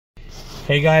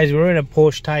Hey guys, we're in a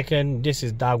Porsche Taycan. This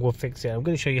is Dag Will Fix It. I'm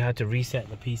going to show you how to reset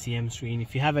the PCM screen.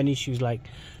 If you have any issues like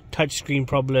touch screen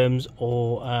problems,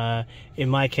 or in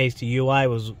my case the UI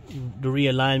was the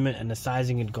realignment and the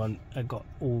sizing had got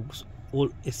all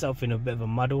itself in a bit of a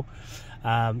muddle.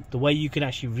 The way you can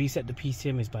actually reset the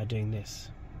PCM is by doing this.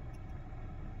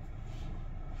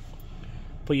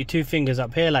 Put your two fingers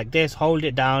up here like this, hold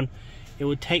it down. It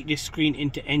will take this screen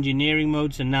into engineering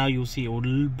mode, so now you'll see it will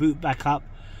boot back up.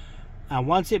 And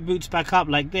once it boots back up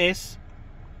like this,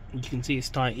 you can see it's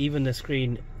starting, even the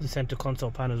screen, the center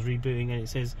console panel is rebooting, and it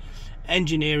says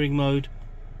engineering mode.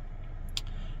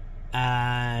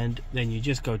 And then you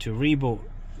just go to reboot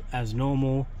as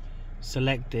normal,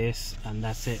 select this, and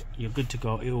that's it. You're good to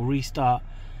go. It will restart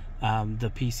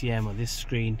the PCM or this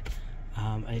screen,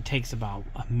 and it takes about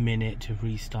a minute to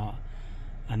restart.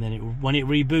 And then when it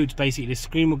reboots, basically the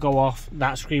screen will go off,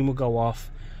 that screen will go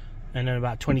off, and then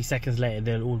about 20 seconds later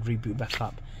they'll all reboot back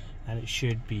up, and it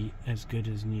should be as good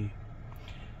as new.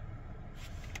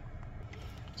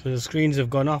 So the screens have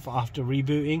gone off after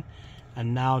rebooting,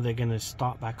 and now they're going to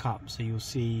start back up. So you'll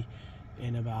see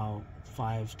in about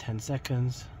 5-10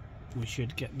 seconds we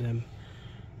should get them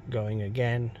going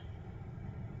again.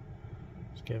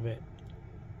 Let's give it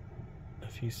a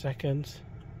few seconds.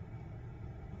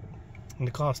 And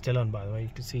the car's still on, by the way, you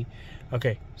can see.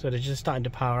 Okay, so they're just starting to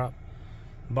power up.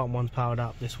 The bottom one's powered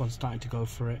up, this one's starting to go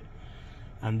for it,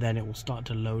 and then it will start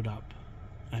to load up,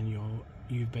 and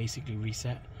you've basically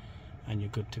reset and you're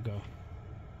good to go.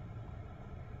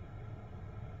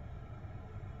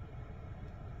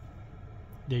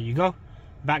 There you go,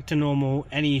 back to normal.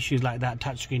 Any issues like that,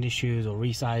 touchscreen issues or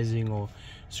resizing or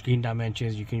screen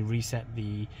dimensions, you can reset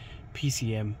the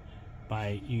PCM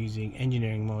by using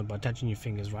engineering mode by touching your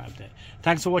fingers right up there.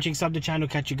 Thanks for watching. Sub the channel.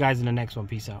 Catch you guys in the next one.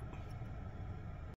 Peace out.